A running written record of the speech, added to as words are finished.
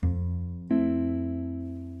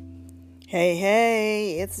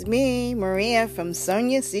Hey, it's me, Maria from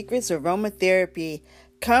Sonia's Secrets Aromatherapy.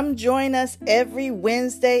 Come join us every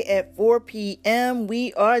Wednesday at 4 p.m.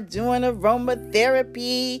 We are doing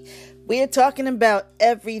aromatherapy. We are talking about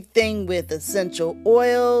everything with essential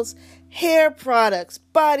oils, hair products,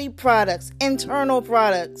 body products, internal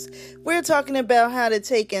products. We're talking about how to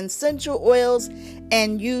take essential oils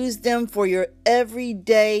and use them for your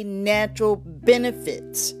everyday natural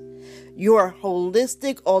benefits. Your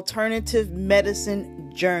holistic alternative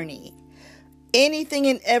medicine journey. Anything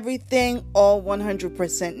and everything, all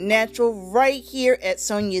 100% natural, right here at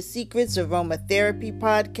Sonia's Secrets Aromatherapy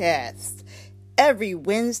Podcast. Every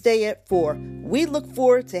Wednesday at 4. We look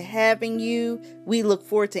forward to having you. We look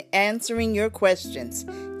forward to answering your questions.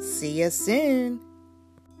 See you soon.